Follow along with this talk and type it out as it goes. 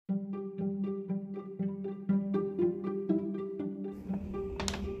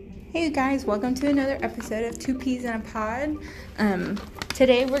Hey you guys, welcome to another episode of Two Peas in a Pod.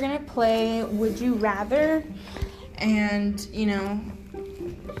 Today we're gonna play Would You Rather and,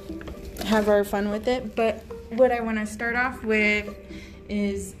 have our fun with it. But what I want to start off with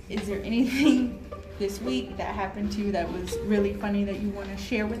is there anything this week that happened to you that was really funny that you want to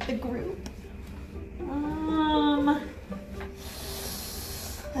share with the group?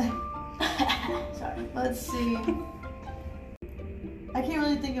 Sorry, let's see. I can't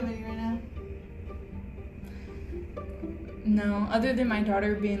really think of any right now. No, other than my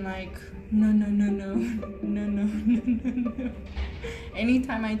daughter being like, no.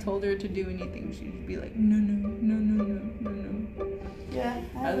 Anytime I told her to do anything, she'd be like, no. Yeah,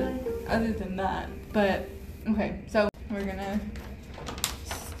 Other than that. But, okay, so we're gonna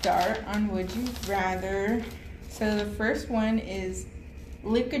start on Would You Rather. So the first one is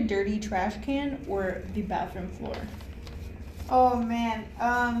lick a dirty trash can or the bathroom floor. Oh man,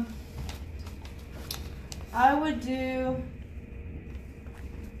 I would do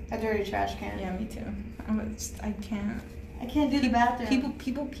a dirty trash can. Yeah, me too. I can't. I can't do the bathroom.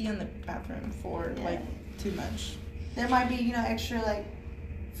 People pee on the bathroom floor too much. There might be extra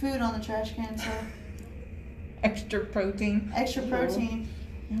food on the trash can, so Extra protein. extra protein.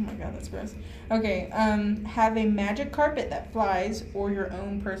 Oh my god, that's gross. Okay, have a magic carpet that flies or your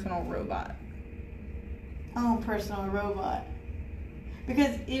own personal robot. Own personal robot.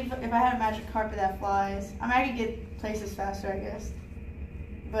 Because if I had a magic carpet that flies, I could get places faster, I guess.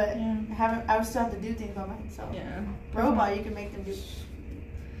 But Yeah. I would still have to do things by myself. Yeah. Robot, you can make them do.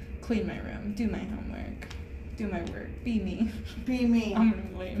 Clean my room, do my homework, do my work, be me. Be me. I'm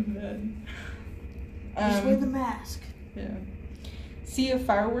gonna lay in bed. Just wear the mask. Yeah. See a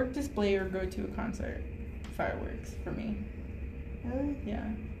firework display or go to a concert. Fireworks for me. Really? Yeah.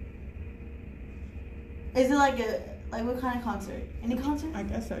 Is it what kind of concert? Any concert? I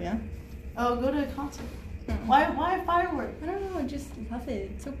guess so, yeah. Oh, go to a concert. Oh. Why a firework? I don't know, I just love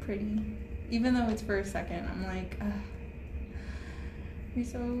it. It's so pretty. Even though it's for a second, I'm like, you're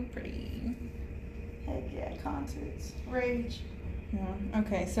so pretty. Heck yeah, concerts. Rage. Yeah.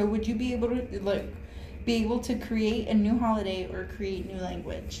 Okay, so would you be able to create a new holiday or create new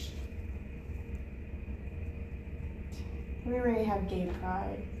language? We already have gay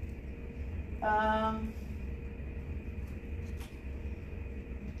pride.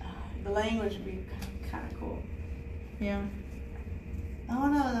 The language would be kind of cool. Yeah. I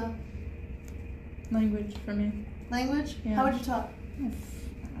don't know though. Language for me. Language? Yeah. How would you talk?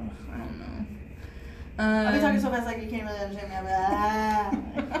 I don't know. I'll be talking so fast you can't really understand me.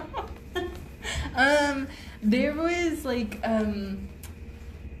 I'll be There was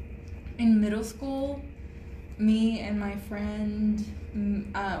in middle school, me and my friend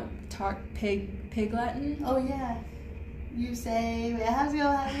talked pig Latin. Oh yeah. You say, how's it go?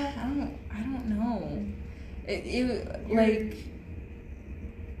 I don't know.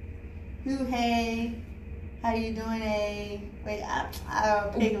 Who, hey, how you doing, hey? Wait, I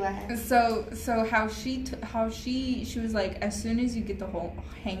pig Latin. So how she was like, as soon as you get the whole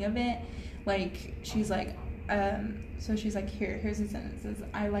hang of it, she's like, here's the sentence. Is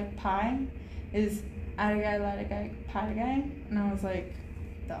I like pie, is I like pie guy, and I was like,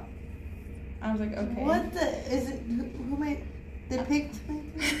 okay. What is it? Who made the pigs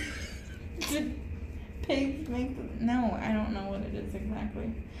make this? Did pigs make no, I don't know what it is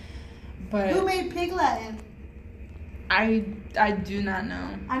exactly. But who made pig Latin? I do not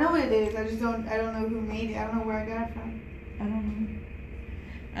know. I know what it is. I don't know who made it. I don't know where I got it from. I don't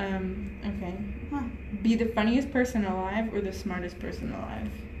know. Okay. Huh. Be the funniest person alive or the smartest person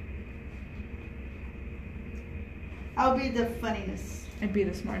alive? I'll be the funniest. I'd be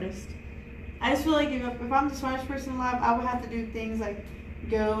the smartest. I just feel like if I'm the smartest person alive, I would have to do things like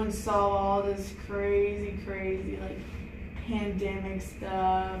go and solve all this crazy pandemic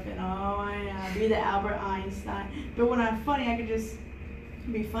stuff and be the Albert Einstein. But when I'm funny, I could just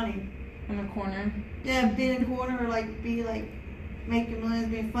be funny. In a corner. Yeah, be in a corner or be making millions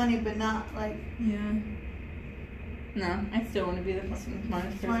being funny, but not Yeah. No, I still want to be the smartest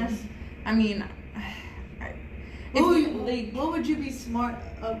person. Smartest. I mean, what would you be smart?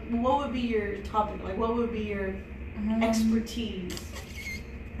 What would be your topic? What would be your expertise?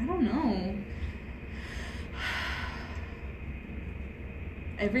 I don't know.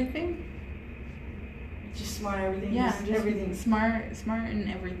 Everything? Just smart at everything. Yeah, just everything. Smart in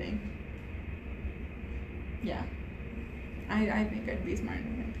everything. Yeah. I think I'd be smart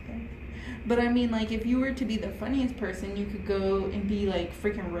in everything. But I mean, if you were to be the funniest person, you could go and be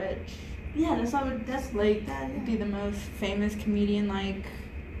freaking rich. Yeah, Be the most famous comedian,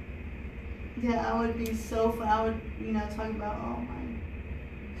 Yeah, I would be so fun. I would, talk about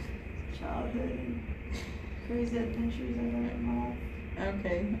childhood and crazy adventures I had in my life.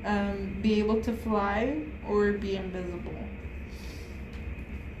 Okay. Be able to fly or be invisible?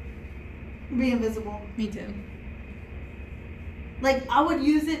 Be invisible. Me too. Like, I would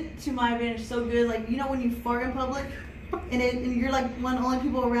use it to my advantage so good. Like, you know when you fart in public and you're like one of the only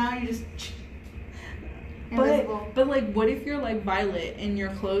people around, you just invisible. But like, what if you're like Violet and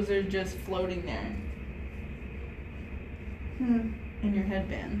your clothes are just floating there? In your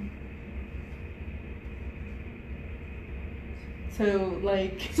headband. So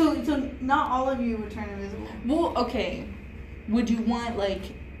like. So not all of you would turn invisible. Well, okay. Would you want like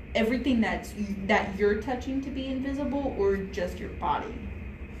everything that you're touching to be invisible, or just your body?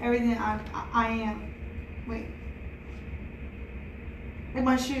 Everything I am. Wait. Like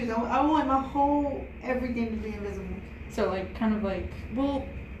my shoes. I want my whole everything to be invisible. So like kind of like, well,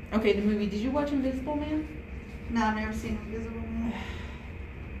 okay, the movie. Did you watch Invisible Man? No, I've never seen Invisible Man.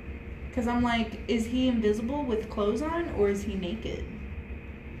 Cause I'm like, is he invisible with clothes on, or is he naked?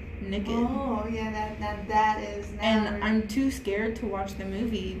 Oh yeah, that is. And I'm too scared to watch the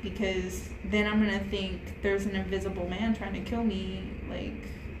movie because then I'm gonna think there's an invisible man trying to kill me, like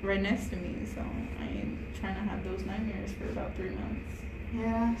right next to me. So I'm trying to have those nightmares for about 3 months.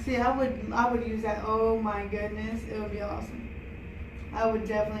 Yeah. See, I would use that. Oh my goodness, it would be awesome. I would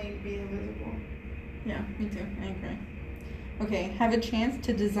definitely be invisible. Yeah, me too. I agree. Okay, have a chance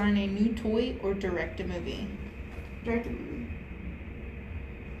to design a new toy or direct a movie. Direct a movie.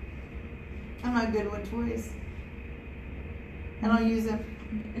 I'm not good with toys. I don't use them.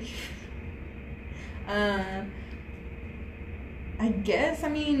 I guess, I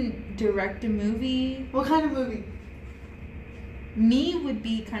mean, direct a movie. What kind of movie? Me would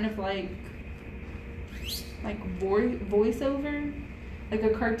be kind of like voiceover, like a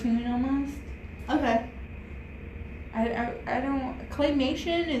cartoon almost. Okay. I don't.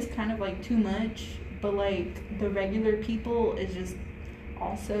 Claymation is kind of like too much, but like the regular people is just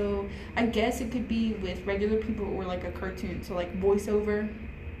also. I guess it could be with regular people or like a cartoon. So like voiceover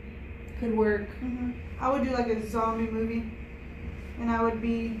could work. Mm-hmm. I would do like a zombie movie, and I would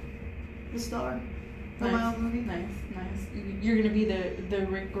be the star of my own movie. Nice. You're gonna be the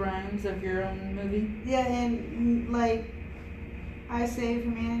Rick Grimes of your own movie. Yeah, and like I save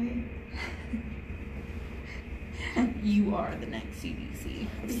humanity. You are the next CDC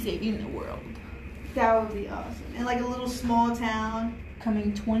of saving the world. That would be awesome. And like a little small town.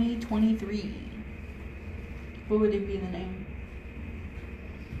 Coming 2023. What would it be the name?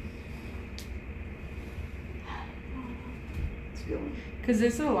 It's a good one. Because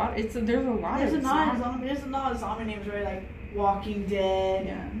there's a lot. There's a lot. There's a lot of zombie names, right? Like Walking Dead.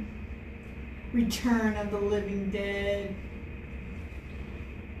 Yeah. Return of the Living Dead.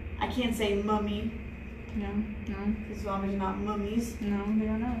 I can't say Mummy. No. Because zombies are not mummies. No, they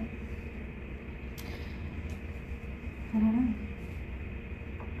are not. I don't know.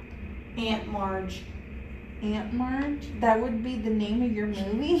 Aunt Marge. Aunt Marge? That would be the name of your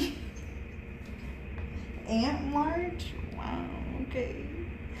movie? Aunt Marge? Wow, okay.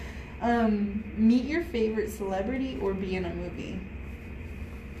 Meet your favorite celebrity or be in a movie?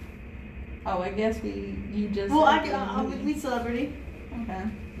 Oh, I guess you just. Well, I would meet celebrity. Okay.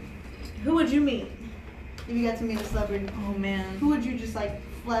 Who would you meet if you got to meet a celebrity? Oh man. Who would you just like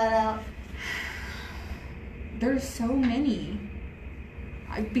flat out? There's so many.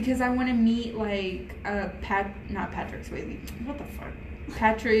 Because I want to meet like not Patrick Swayze. What the fuck?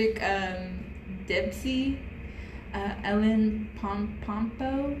 Patrick Dempsey, Ellen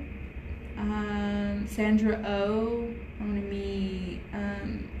Pompo, Sandra Oh. I want to meet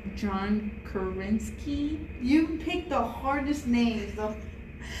John Krasinski. You picked the hardest names though.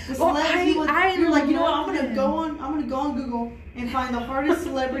 Well, you're like, you know what? I'm gonna go on Google and find the hardest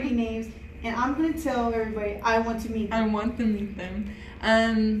celebrity names, and I'm gonna tell everybody I want to meet them. I want to meet them.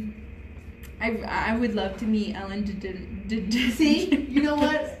 I would love to meet Ellen DeGeneres. See, you know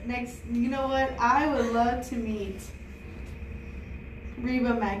what? You know what? I would love to meet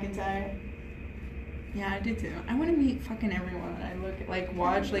Reba McEntire. Yeah, I do too. I want to meet fucking everyone that I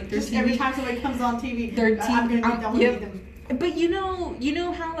watch like their Just TV. every time somebody comes on TV, their TV. I'm gonna meet them. But you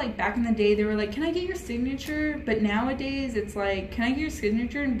know how like back in the day they were like, "Can I get your signature?" But nowadays it's like, "Can I get your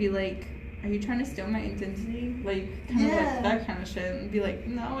signature?" And be like, "Are you trying to steal my identity?" Like kind of like that kind of shit. And be like,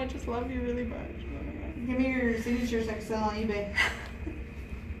 "No, I just love you really much." Give me your signature so I can sell on eBay.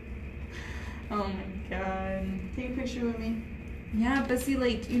 Oh my god. Take a picture with me. Yeah, but see,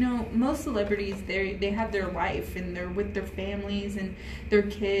 like, most celebrities, they have their life, and they're with their families and their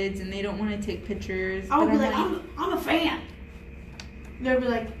kids, and they don't want to take pictures. I would be like, I'm a fan. They'll be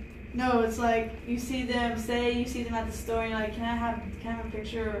like, no, it's like, you see them at the store, and you're like, can I have a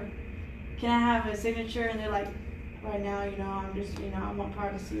picture? can I have a signature? And they're like, right now, I'm just, I want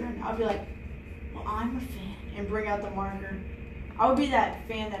privacy right now. I'll be like, well, I'm a fan, and bring out the marker. I would be that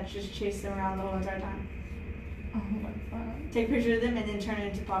fan that just chased them around the whole entire time. Oh my god. Take pictures of them and then turn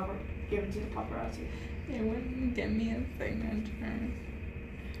it into give it to the paparazzi. They wouldn't give me a signature.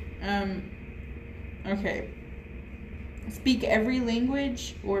 Okay. Speak every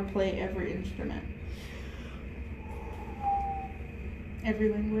language or play every instrument. Every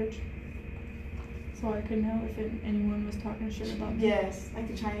language. So I could know if anyone was talking shit about me. Yes, like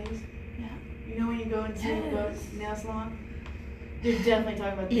the Chinese. Yeah. You know when you go into the nail salon? They're definitely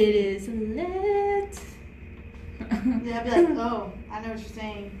talking about this. It is lit. Yeah, I'd be like, oh, I know what you're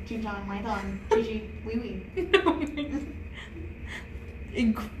saying. Chutong, my tongue, chichi, wee wee.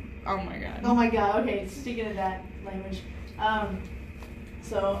 Oh my god. Oh my god, okay, speaking of that language.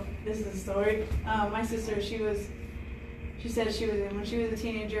 So, this is a story. My sister, she said when she was a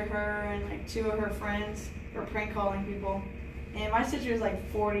teenager, her and like two of her friends were prank calling people. And my sister is like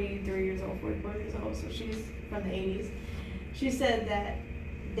 44 years old, so she's from the 80s. She said that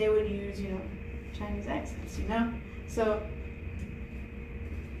they would use, Chinese accents, So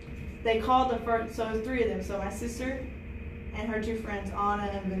they called so it was three of them. So my sister and her two friends,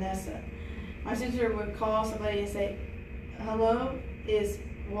 Anna and Vanessa. My sister would call somebody and say, hello, is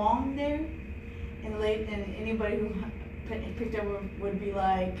Wong there? And anybody who picked up would be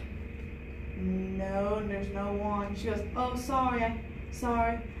like, no, there's no Wong. She goes, oh, sorry,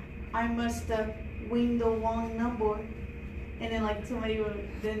 I must have winged the Wong number. And then like somebody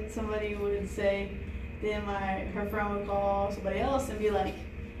would say, then her friend would call somebody else and be like,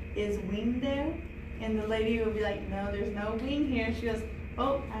 is Wing there? And the lady would be like, no, there's no Wing here. She goes,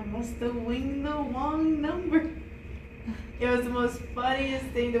 oh, I must have winged the Wong number. It was the most funniest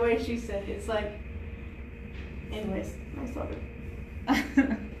thing the way she said it. It's like, anyways, nice talking.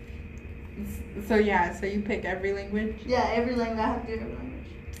 So you pick every language? Yeah, every language. I have to do every language.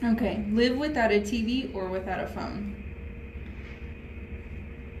 Okay. Live without a TV or without a phone?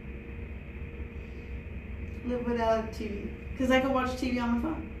 Live without a TV. Because I can watch TV on my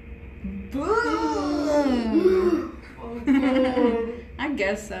phone. Boom! Oh, good. I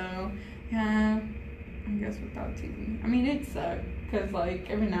guess so. Yeah. I guess without TV. I mean, it sucks. Because, like,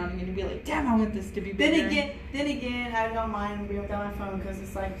 every now and again you'd be like, damn, I want this to be bigger. Then again, I don't mind being without my phone because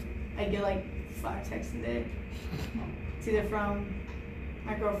it's like, I get like 5 texts a day. It's either from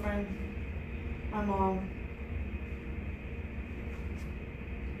my girlfriend, my mom.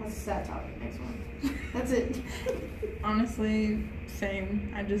 What's the sad topic? Next one. That's it. Honestly,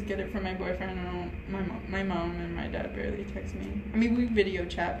 same. I just get it from my boyfriend. My mom and my dad barely text me. I mean, we video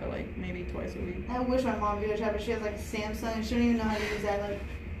chat, but like maybe twice a week. I wish my mom video chat, but she has like a Samsung and she don't even know how to use that. Like,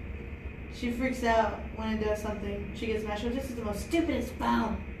 she freaks out when it does something. She gets mad. She goes, this is the most stupidest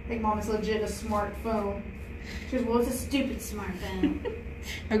phone. Like, mom, it's legit a smartphone. She goes, well, it's a stupid smartphone.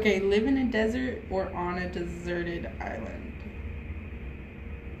 Okay, live in a desert or on a deserted island?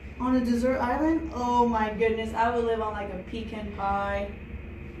 On a desert island? Oh my goodness. I would live on like a pecan pie.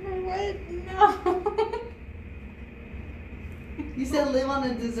 What? No. You said live on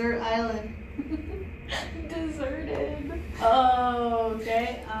a desert island. Deserted. Oh,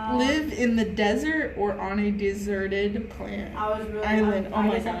 okay. Live in the desert or on a deserted island? I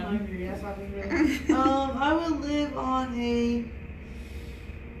guess I'm hungry. That's why I'm really. I would live on a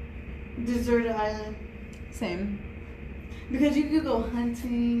deserted island. Same. Because you could go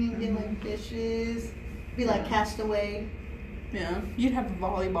hunting and get like fishes, be like Castaway. Yeah, you'd have a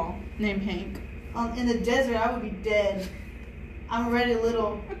volleyball named Hank. In the desert, I would be dead. I'm already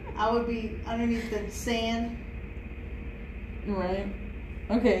little. I would be underneath the sand. Right.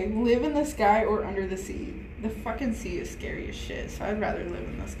 Okay, live in the sky or under the sea? The fucking sea is scary as shit, so I'd rather live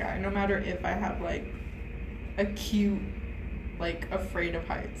in the sky, no matter if I have like a cute, like afraid of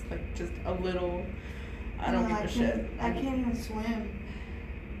heights, like just a little. I don't give a shit. I can't even swim.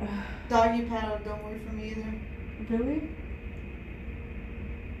 Doggy paddle don't work for me either. Really?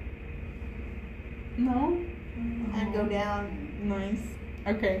 No? I'd go down. Nice.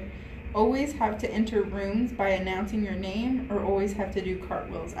 Okay. Always have to enter rooms by announcing your name or always have to do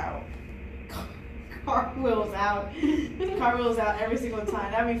cartwheels out? Cartwheels out. Cartwheels out every single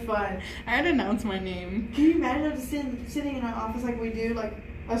time. That'd be fun. I'd announce my name. Can you imagine us sitting in our office like we do, like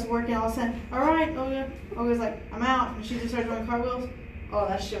us working all of a sudden, all right, Olga. Olga's like, I'm out. And she just starts doing cartwheels. Oh,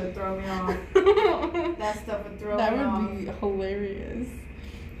 that shit would throw me off. That stuff would throw me off. That would be hilarious.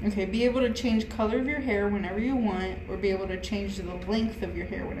 Okay, be able to change color of your hair whenever you want, or be able to change the length of your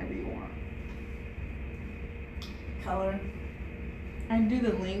hair whenever you want. Color. I do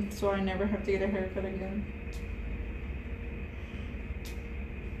the length so I never have to get a haircut again.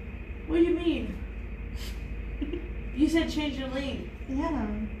 What do you mean? You said change your length. Yeah.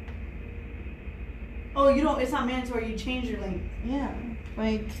 Oh, you don't. It's not mandatory. You change your length. Yeah.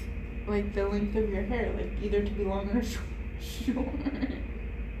 Like the length of your hair, like either to be longer or short.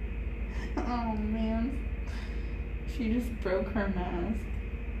 Oh man. She just broke her mask.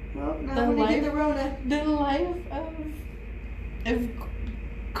 Well, now I'm gonna get the Rona. The life of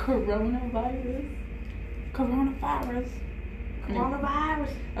coronavirus. Coronavirus.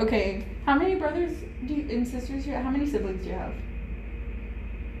 Okay, how many brothers and sisters do you have? How many siblings do you have?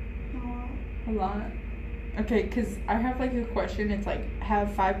 A lot. Okay, because I have like a question. It's like,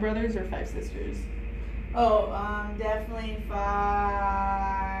 have 5 brothers or 5 sisters? Oh, definitely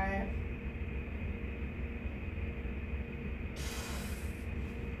 5.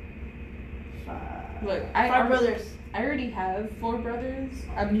 Look, 5 brothers. I already have 4 brothers.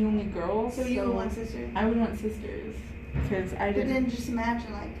 I'm the only girl. So you would want sisters? I would want sisters. Because I didn't. But then just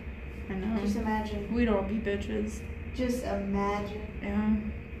imagine, like. I know. Just imagine. We'd all be bitches. Just imagine.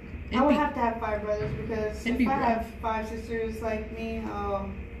 Yeah. I would have to have 5 brothers because if I rough. have 5 sisters like me,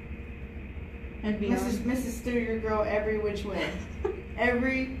 I'd be Mrs. Steer your girl every which way.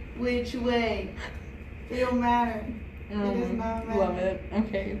 Every which way. It don't matter. It does not matter. Love it.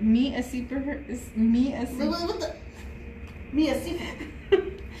 Okay. Me a superhero.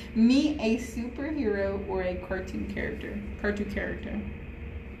 Me a superhero or a cartoon character.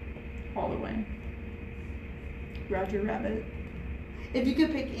 All the way. Roger Rabbit. If you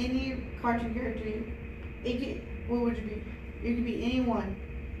could pick any cartoon character, what would you be? You could be anyone.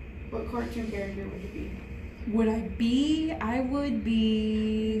 What cartoon character would you be? Would I be? I would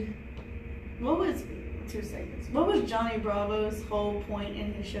be. What was 2 seconds? What was Johnny Bravo's whole point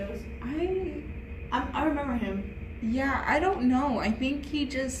in his shows? I remember him. Yeah, I don't know. I think he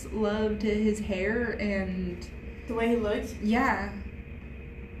just loved his hair and the way he looked. Yeah.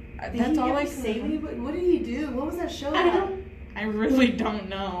 That's all I say. What did he do? What was that show about? I really don't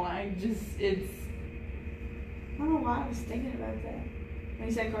know. I don't know why I was thinking about that when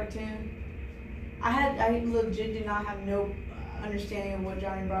you said cartoon. I legit did not have no understanding of what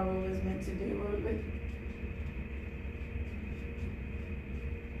Johnny Bravo was meant to do.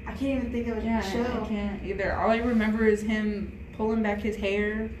 I can't even think of a show. I can't either. All I remember is him pulling back his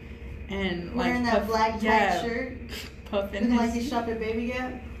hair and wearing that black tight shirt, puffing looking like he shopped at Baby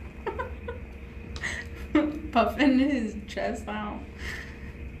Gap. Puffing his chest out,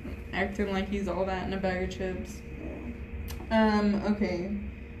 acting like he's all that in a bag of chips. Yeah. Okay.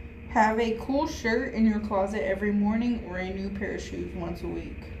 Have a cool shirt in your closet every morning or a new pair of shoes once a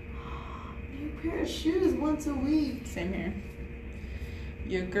week. New pair of shoes once a week. Same here.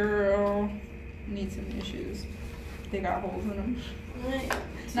 Your girl needs some new shoes. They got holes in them. Right.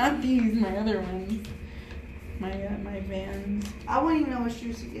 Not these, my other ones. My Vans. I wouldn't even know what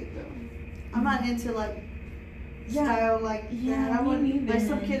shoes to get though. I'm not into like style like that. I wouldn't. Like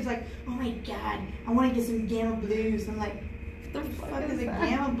some kids like, oh my god, I want to get some Gamma Blues. I'm like, what the fuck is a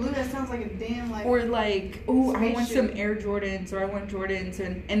Gamma Blue? That sounds like a damn like. Or like, oh, I want some Air Jordans, or I want Jordans,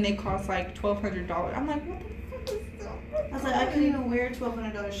 and they cost like $1,200. I'm like, what the fuck is that? I was like, I couldn't even wear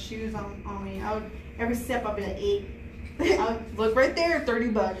 $1,200 shoes on me. I would every step I'd be like 8. I would look right there,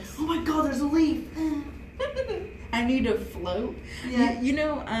 $30. Oh my god, there's a leaf. I need to float. Yeah. You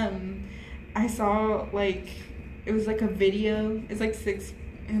know, I saw like it was like a video. It's like 6,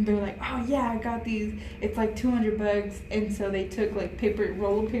 and they're like, oh yeah, I got these. It's like $200, and so they took like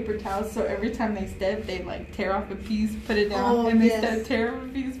roll of paper towels. So every time they step, they like tear off a piece, put it down, and they step, tear off a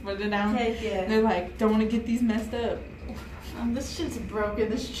piece, put it down. Heck yeah. They're like, don't want to get these messed up. This shit's broken.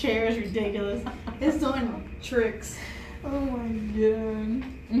 This chair is ridiculous. It's doing tricks. Oh my god.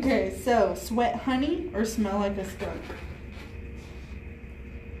 Okay, so sweat honey or smell like a skunk?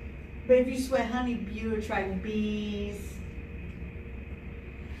 But if you sweat honey, you attract bees.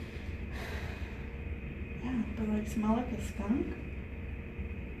 Yeah, but like smell like a skunk?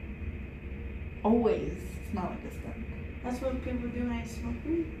 Always smell like a skunk. That's what people do when they smoke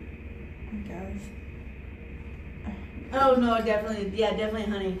weed. I guess. Oh no, definitely. Yeah,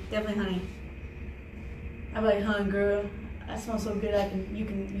 definitely honey. Definitely honey. I'm like, huh, girl, I smell so good.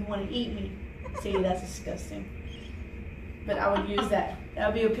 You want to eat me? See, that's disgusting. But I would use that. That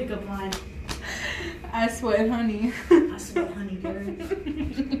would be a pickup line. I sweat honey. I sweat honey, girl.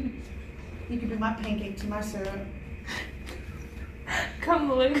 You could be my pancake to my syrup. Come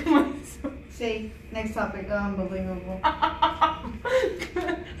lick my syrup. See, next topic. Unbelievable. I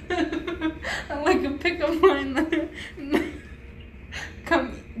like a pickup line there.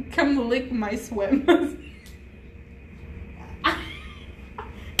 Come lick my sweat mustache.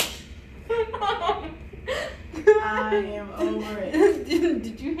 I am over it.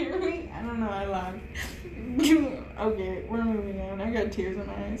 Did you hear me? I don't know. I laughed. Okay, we're moving on. I got tears in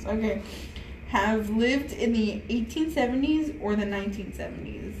my eyes. Okay. Have lived in the 1870s or the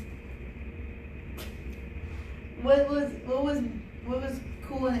 1970s? What was cool in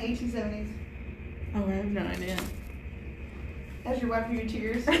the 1870s? Oh, I have no idea. As you're wiping your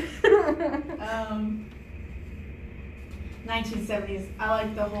tears. 1970s. I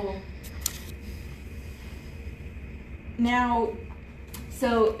like the whole. Now,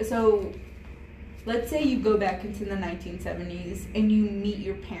 so let's say you go back into the 1970s and you meet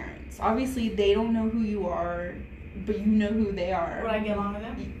your parents. Obviously, they don't know who you are, but you know who they are. Would I get along with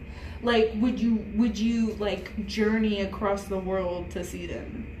them? Like, would you like journey across the world to see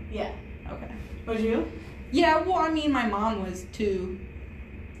them? Yeah. Okay. Would you? Yeah. Well, I mean, my mom was 2,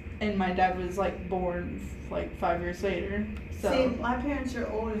 and my dad was like born like 5 years later. So. See, my parents are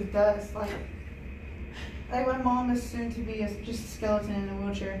old as dust. Like my mom is soon to be just a skeleton in a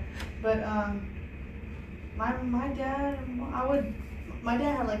wheelchair. But my dad, my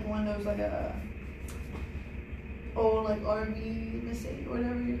dad had like one of those like a old like RV Mercedes or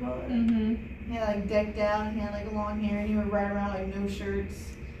whatever you call it. Mhm. He had like decked out. And he had like long hair. And he would ride around like no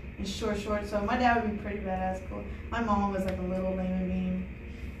shirts and short shorts. So my dad would be pretty badass cool. My mom was like a little lame and mean.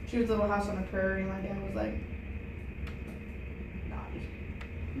 She was a Little House on the Prairie. My dad was like naughty.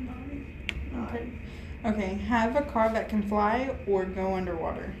 Okay. Have a car that can fly or go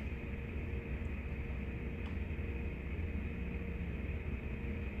underwater.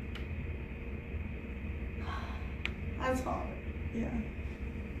 That's hard. Yeah.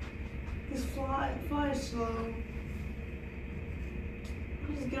 Just fly slow.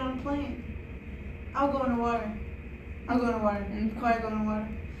 I'll just get on a plane. I'll go in the water. Car go in the water.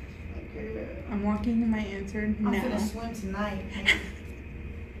 Like, I'm walking to my answer now. I'm gonna swim tonight.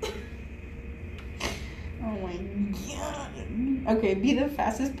 Oh my god. Okay, be the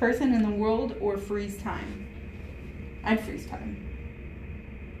fastest person in the world or freeze time. I'd freeze time.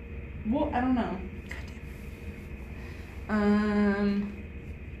 Well, I don't know.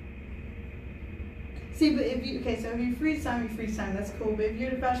 See, but if you freeze time, that's cool. But if you're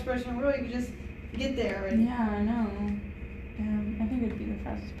the fastest person in the world, you can just get there already. Yeah, I know. I think I'd be the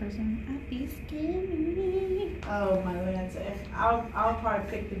fastest person. I'd be scary. Oh my goodness. I'll probably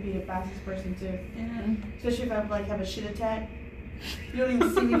pick to be the fastest person too. Yeah. Especially if I have a shit attack. You don't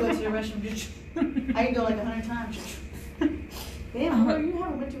even see me go to the restroom. I can go like 100 times. Damn, bro, you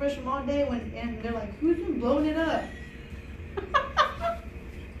haven't went to the restroom all day and they're like, who's been blowing it up?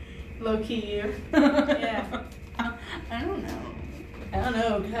 Low key you. Yeah. I don't know. I don't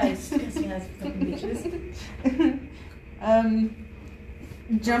know, guys. Disgusting ass fucking bitches.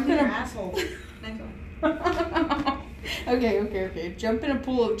 Jump in your a asshole. Next one. Okay. Jump in a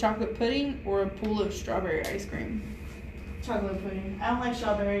pool of chocolate pudding or a pool of strawberry ice cream. Chocolate pudding. I don't like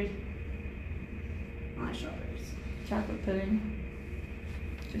strawberries. I like strawberries. Chocolate pudding.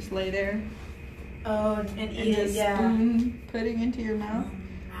 Just lay there. Oh, and eat And it, just yeah. spoon pudding into your mouth.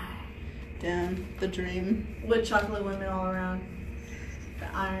 Damn, the dream. With chocolate women all around.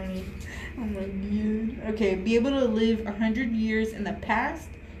 The irony. Oh my god. Okay, be able to live 100 years in the past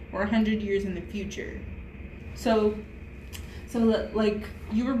or 100 years in the future. So like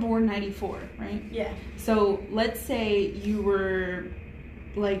you were born 94, right? Yeah. So let's say you were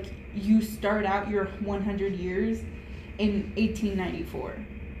like you start out your 100 years in 1894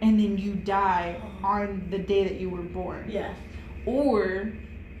 and then you die on the day that you were born. Yeah. Or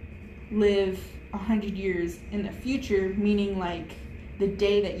live 100 years in the future, meaning like the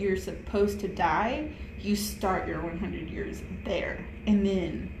day that you're supposed to die, you start your 100 years there and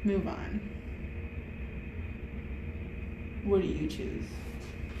then move on. What do you choose?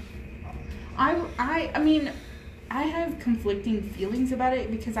 I mean, I have conflicting feelings about it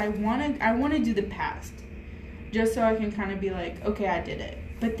because I want to do the past just so I can kind of be like, okay, I did it.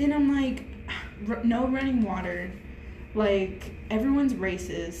 But then I'm like, no running water. Like, everyone's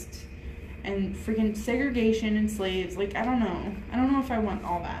racist. And freaking segregation and slaves. Like, I don't know. I don't know if I want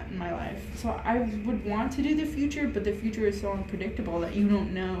all that in my life. So I would want to do the future, but the future is so unpredictable that you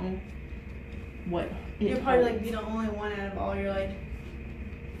don't know what it You're probably holds. like be the only one out of all your like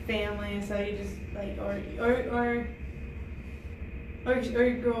family, and so you just like or your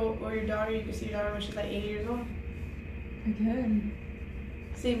girl or your daughter. You can see your daughter when she's like 80 years old. I could.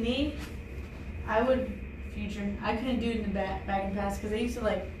 See me, I would future. I couldn't do it in the back and past because they used to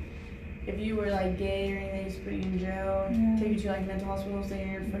like. If you were like gay or anything, they used to put you in jail, take you to like mental hospitals,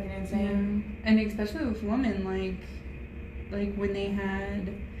 saying you're fucking insane. Yeah. And especially with women, like when they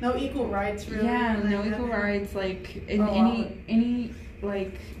had no equal rights, really. Yeah, like, no equal rights. Like in any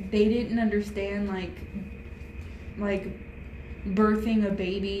like they didn't understand like like birthing a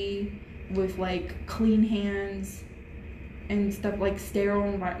baby with like clean hands and stuff, like sterile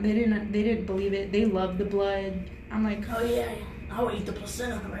environment. They didn't believe it. They loved the blood. I'm like, oh yeah, I'll eat the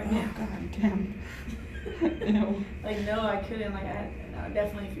placenta right now. God damn. No. Like, no, I couldn't. Like, no,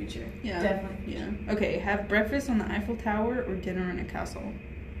 definitely future. Yeah. Definitely future. Yeah. Okay, have breakfast on the Eiffel Tower or dinner in a castle?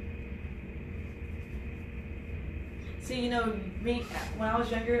 See, you know, when I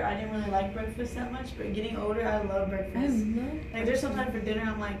was younger, I didn't really like breakfast that much, but getting older, I love breakfast. Like, there's sometimes for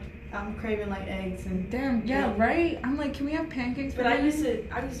dinner, I'm craving like eggs and. Damn, yeah, right. I'm like, can we have pancakes? But I used to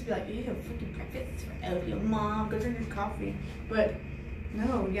be like, you have freaking breakfast for your mom. Go drink your coffee. But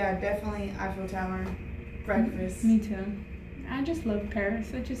no, yeah, definitely Eiffel Tower, breakfast. Me too. I just love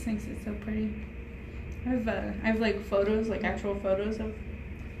Paris. I just think it's so pretty. I have like photos, like actual photos of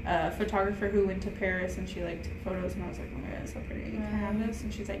a photographer who went to Paris, and she like took photos, and I was like, oh my god, it's so pretty. Can I have this?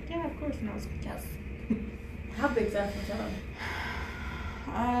 And she's like, yeah, of course. And I was like, yes. How big is Eiffel Tower?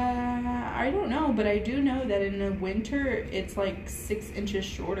 I don't know, but I do know that in the winter it's like 6 inches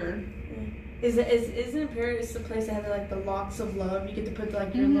shorter. Isn't Paris the place that has like the locks of love? You get to put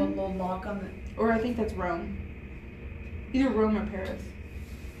like your little lock on it. Or I think that's Rome. Either Rome or Paris.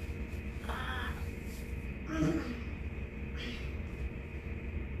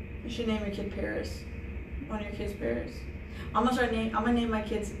 You should name your kid Paris. One of your kids Paris. I'm gonna name my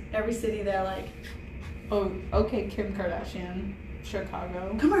kids every city that I like. Oh, okay, Kim Kardashian.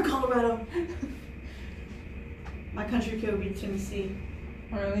 Chicago. Come here, Colorado. My country code would be Tennessee.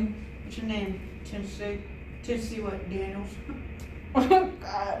 Really? What's your name? Tennessee. Tennessee what? Daniels? Oh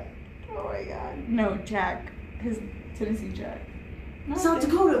God. Oh my God. No, Jack. His Tennessee Jack. No, South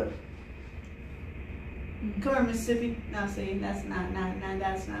Dakota. Come here, Mississippi. No, see, that's not.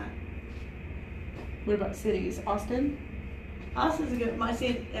 That's not. What about cities? Austin? Austin's a good. My mom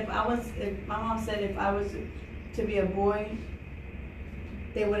said if I was to be a boy,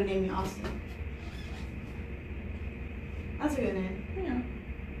 they would have named me Austin. That's a good name.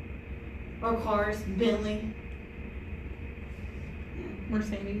 Yeah. Or cars, Bentley. Yeah.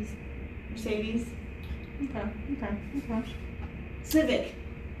 Mercedes. Okay. Civic.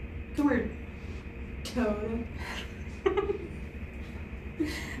 Come here, Toyota.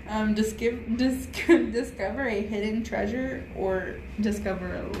 Discover a hidden treasure or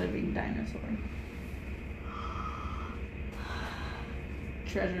discover a living dinosaur.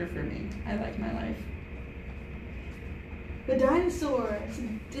 Treasure for me. I like my life. The dinosaur.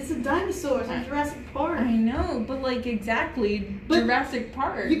 It's a dinosaur. It's like Jurassic Park. I know, but like exactly Jurassic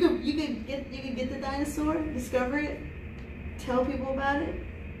Park. You could get the dinosaur, discover it, tell people about it,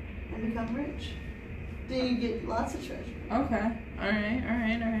 and become rich. Then you get lots of treasure. Okay. All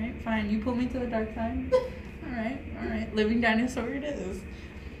right. Fine. You pull me to the dark side. All right. Living dinosaur it is.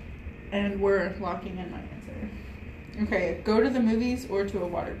 And we're locking in my answer. Okay. Go to the movies or to a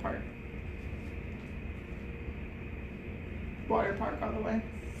water park. Water park all the way.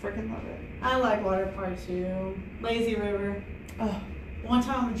 Freaking love it. I like water park too. Lazy River. Oh. One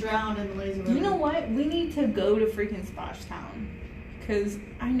time I drowned in the lazy river. You know what? We need to go to freaking Splash Town. Because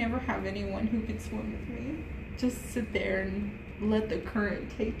I never have anyone who can swim with me. Just sit there and let the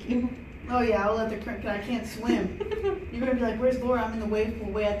current take you. Oh yeah, I'll let the current, because I can't swim. You're going to be like, where's Laura? I'm in the wave pool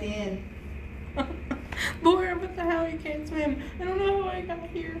way at the end. Laura, what the hell? You can't swim. I don't know how I got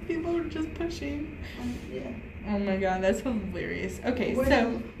here. People are just pushing. Yeah. Oh my god, that's hilarious. Okay, You're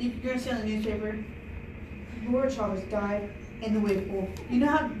so... You're going to see on the newspaper, Laura Chavez died in the wave pool.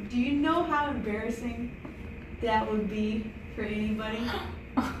 Do you know how embarrassing that would be for anybody?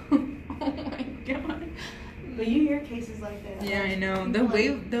 Oh my god. But you hear cases like that. Yeah, I know.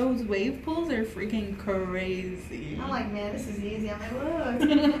 Those wave pools are freaking crazy. I'm like, man, this is easy. I'm like, whoa.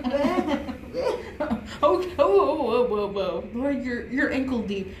 Whoa. Lord, you're ankle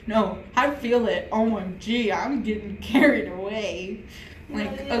deep. No, I feel it. OMG, I'm getting carried away.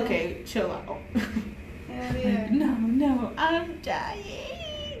 Like, yeah. Okay, chill out. Hell yeah. No, I'm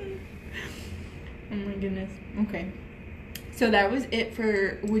dying. Oh my goodness. Okay. So that was it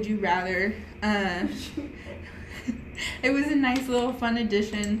for Would You Rather. It was a nice little fun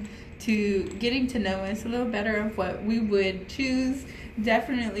addition to getting to know us a little better of what we would choose.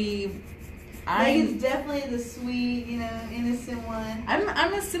 Definitely, Megan's definitely the sweet, innocent one.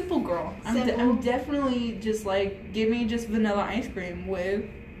 I'm a simple girl. I'm definitely just like, give me just vanilla ice cream with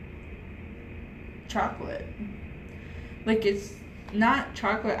chocolate. Like, it's not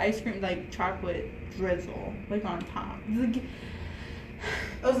chocolate ice cream, like chocolate drizzle, like on top. Like,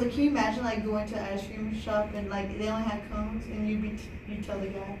 oh, so can you imagine like going to an ice cream shop and like they only had cones and you tell the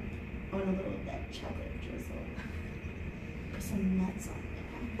guy, I want a little of that chocolate drizzle. Put some nuts on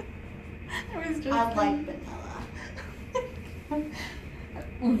there. I like vanilla.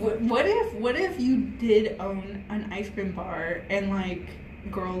 What if you did own an ice cream bar and like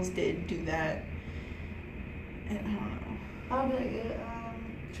girls did do that? I don't know. I'll be like,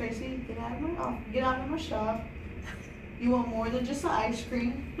 Tracy, get out of my shop. You want more than just the ice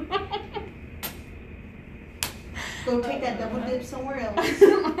cream? Go take that double dip somewhere else.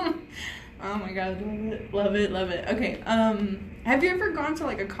 Oh my god, love it. Okay, have you ever gone to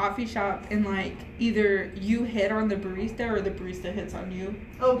like a coffee shop and like either you hit on the barista or the barista hits on you?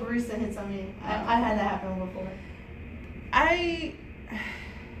 Oh, barista hits on me. I had that happen before.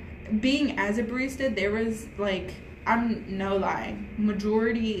 Being as a barista, there was like, I'm no lie,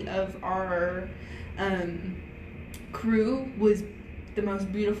 majority of our crew was the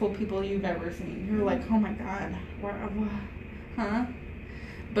most beautiful people you've ever seen. You're like, oh my god, huh?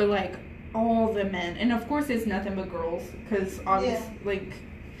 But like all the men, and of course it's nothing but girls, because obviously like,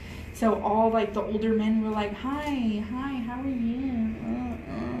 so all like the older men were like, hi, how are you?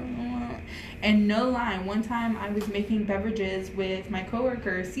 And no lie, one time I was making beverages with my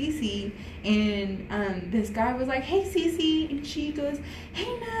coworker Cece, and this guy was like, hey Cece, and she goes,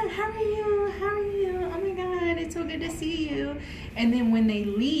 hey Nat, how are you? Oh my god, it's so good to see you. And then when they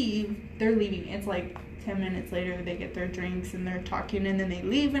leave, they're leaving. It's like 10 minutes later, they get their drinks and they're talking, and then they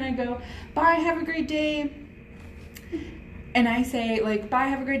leave, and I go, bye, have a great day. And I say, like, bye,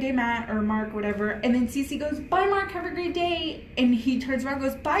 have a great day, Matt, or Mark, whatever. And then Cece goes, bye, Mark, have a great day. And he turns around and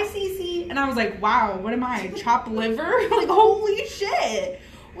goes, bye, Cece. And I was like, wow, what am I, chopped liver? Like, holy shit.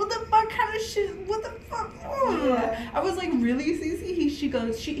 What the fuck kind of shit? What the fuck? Yeah. I was like, really, Cece? She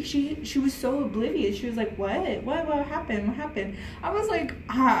goes, she was so oblivious. She was like, what happened? I was like,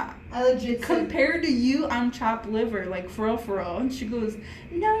 I legit compared to you, I'm chopped liver, like, for real. And she goes,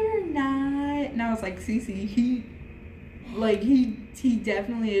 no, you're not. And I was like, Cece, he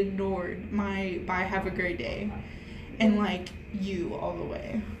definitely ignored my bye, have a great day, and like you all the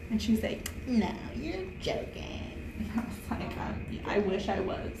way. And she's like, no, you're joking. And I was like, I wish I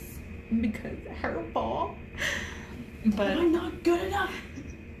was, because her fault. But I'm not good enough.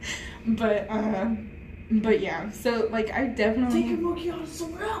 But yeah, so like I definitely take your macchiato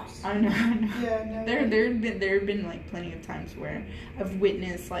somewhere else. I know. Yeah, no. There have been like plenty of times where I've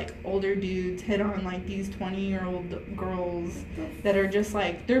witnessed like older dudes hit on like these 20-year-old girls that are just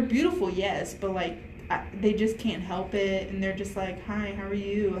like, they're beautiful, yes, but like they just can't help it, and they're just like, hi, how are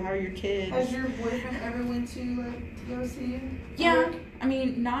you? How are your kids? Has your boyfriend ever went to like go see you? Yeah, I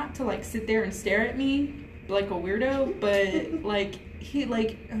mean, not to like sit there and stare at me like a weirdo, but like he'd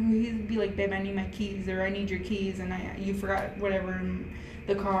be like, babe, I need my keys, or I need your keys, and you forgot whatever in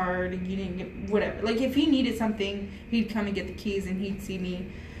the car, and you didn't get whatever. Like if he needed something, he'd come and get the keys, and he'd see me,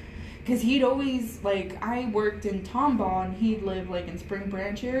 because he'd always, like, I worked in Tomball, and he'd live like in Spring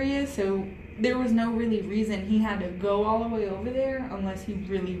Branch area, so there was no really reason he had to go all the way over there unless he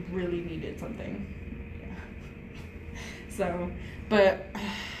really, really needed something. Yeah. So, but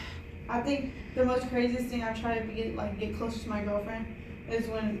I think the most craziest thing I tried to get closer to my girlfriend is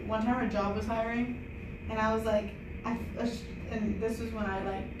when one time her job was hiring, and I was like, and this was when I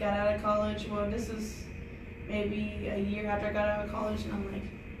like got out of college. Well, this was maybe a year after I got out of college, and I'm like,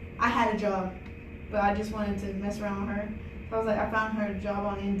 I had a job, but I just wanted to mess around with her. So I was like, I found her a job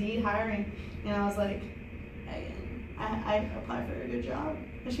on Indeed hiring, and I was like, I applied for a good job,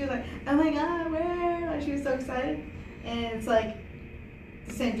 and she was like, oh my god, where? Like, she was so excited, and it's like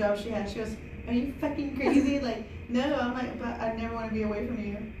the same job she had. She goes, are you fucking crazy? Like, no. I'm like, but I never want to be away from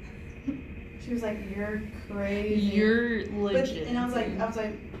you. She was like, you're crazy. You're legit. And I was like,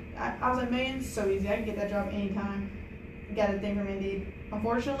 man, it's so easy. I can get that job anytime. Got a thing from Indeed.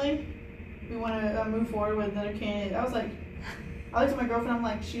 Unfortunately, we want to move forward with another candidate. I looked at my girlfriend. I'm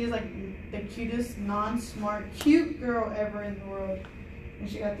like, she is like the cutest, non-smart, cute girl ever in the world, and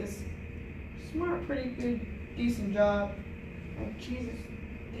she got this smart, pretty good, decent job. Like, Jesus,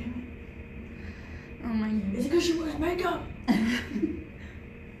 damn it. Oh my god. Is it because she wears makeup?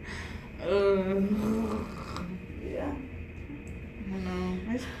 Yeah. I know.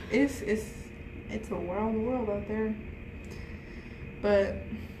 It's a wild world out there. But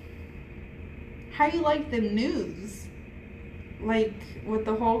how do you like the news? Like with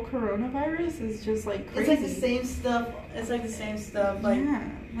the whole coronavirus is just like crazy. It's like the same stuff. Like, yeah.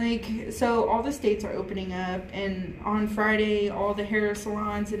 Like, so all the states are opening up, and on Friday all the hair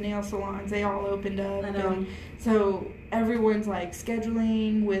salons and nail salons, they all opened up. I know. And so everyone's like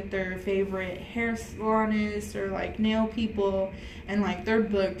scheduling with their favorite hair salonists or like nail people, and like they're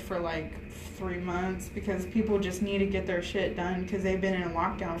booked for like 3 months because people just need to get their shit done because they've been in a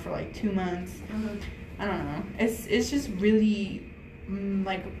lockdown for like 2 months. Mm-hmm. I don't know. It's just really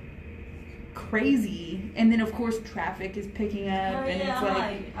like crazy. And then of course traffic is picking up, Oh, and yeah, it's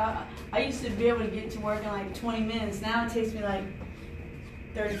like I used to be able to get to work in like 20 minutes. Now it takes me like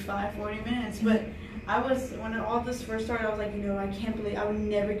 35, 40 minutes. But when all this first started, I was like, I can't believe I'm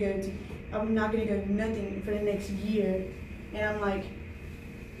not going to go to nothing for the next year. And I'm like,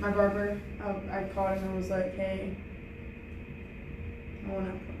 my barber, I called him and was like, hey, I want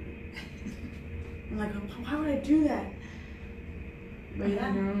to appointment. I'm like, why would I do that? But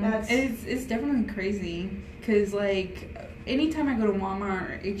yeah, it's definitely crazy, because like anytime I go to Walmart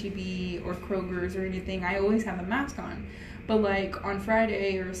or H-E-B or Kroger's or anything, I always have a mask on. But like on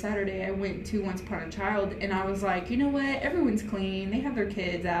Friday or Saturday, I went to Once Upon a Child, and I was like, you know what, everyone's clean, they have their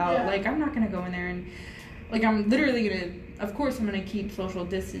kids out, Yeah. like I'm not gonna go in there and like I'm literally gonna, of course I'm gonna keep social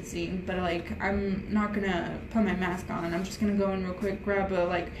distancing, but like I'm not gonna put my mask on. I'm just gonna go in real quick, grab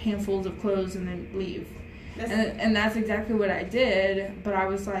like handfuls of clothes, and then leave. And that's exactly what I did, but I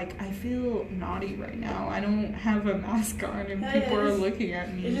was like, I feel naughty right now. I don't have a mask on, and people are looking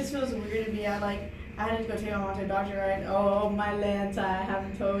at me. It just feels weird to be out. Like, I had to go take my mom to the doctor, right? Oh, my Lanta, I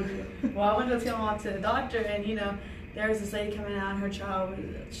haven't told you. Well, I went to take my mom to the doctor, and there was this lady coming out, and her child,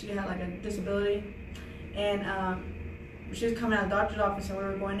 she had like a disability, and she was coming out of the doctor's office, and we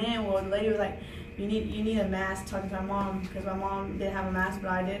were going in. Well, the lady was like, you need a mask, talking to my mom, because my mom didn't have a mask,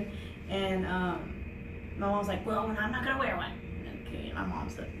 but I did, and my mom was like, well, I'm not going to wear one. Okay, my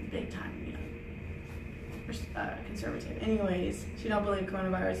mom's a big time, conservative. Anyways, she don't believe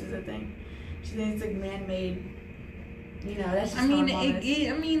coronavirus is a thing. She thinks it's like man-made. That's just I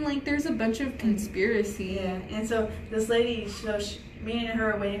mean, like, there's a bunch of conspiracy. Yeah, and so this lady, me and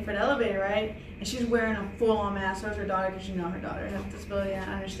her are waiting for the elevator, right? And she's wearing a full-on mask. So is her daughter, because her daughter has a disability, and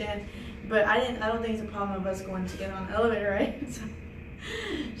I understand. But I don't think it's a problem of us going to get on the elevator, right? So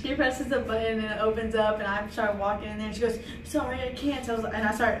she presses the button and it opens up, and I start walking in there, and she goes, sorry, I can't. So I was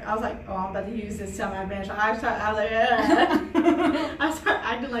like, oh, I'm about to use this to my advantage. I was like, yeah. I started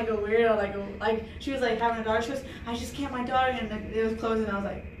acting like a weirdo, like she was like having a daughter. She goes, I just can't, my daughter, and it was closing. I was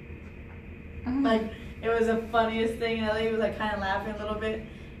like, like, it was the funniest thing, and the lady was like kind of laughing a little bit,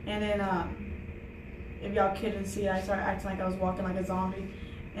 and then if y'all couldn't see, I started acting like I was walking like a zombie,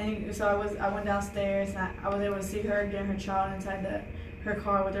 and so I went downstairs, and I was able to see her getting her child inside her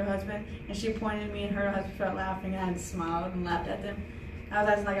car with her husband, and she pointed at me, and her husband started laughing, and I just smiled and laughed at them. I was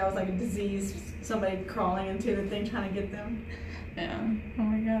acting like I was like a disease, somebody crawling into the thing trying to get them. Yeah. Oh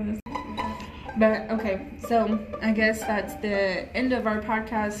my god. But okay, so I guess that's the end of our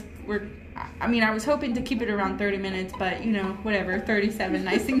podcast. I was hoping to keep it around 30 minutes, but whatever, 37,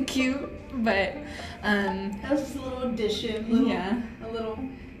 nice and cute. But that was just a little addition. Yeah.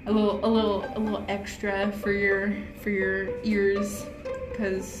 A little extra for your ears,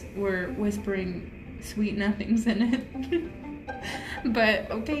 because we're whispering sweet nothings in it. But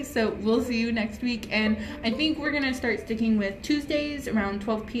okay, so we'll see you next week, and I think we're gonna start sticking with Tuesdays around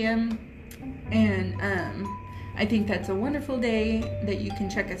 12 p.m. and I think that's a wonderful day that you can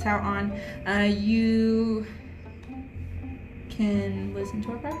check us out on. You can listen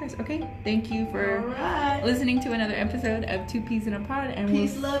to our podcast. Okay, thank you for listening to another episode of Two Peas in a Pod, and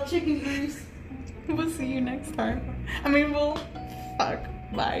peace, love, chicken grease. We'll see you next time.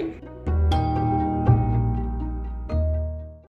 Bye.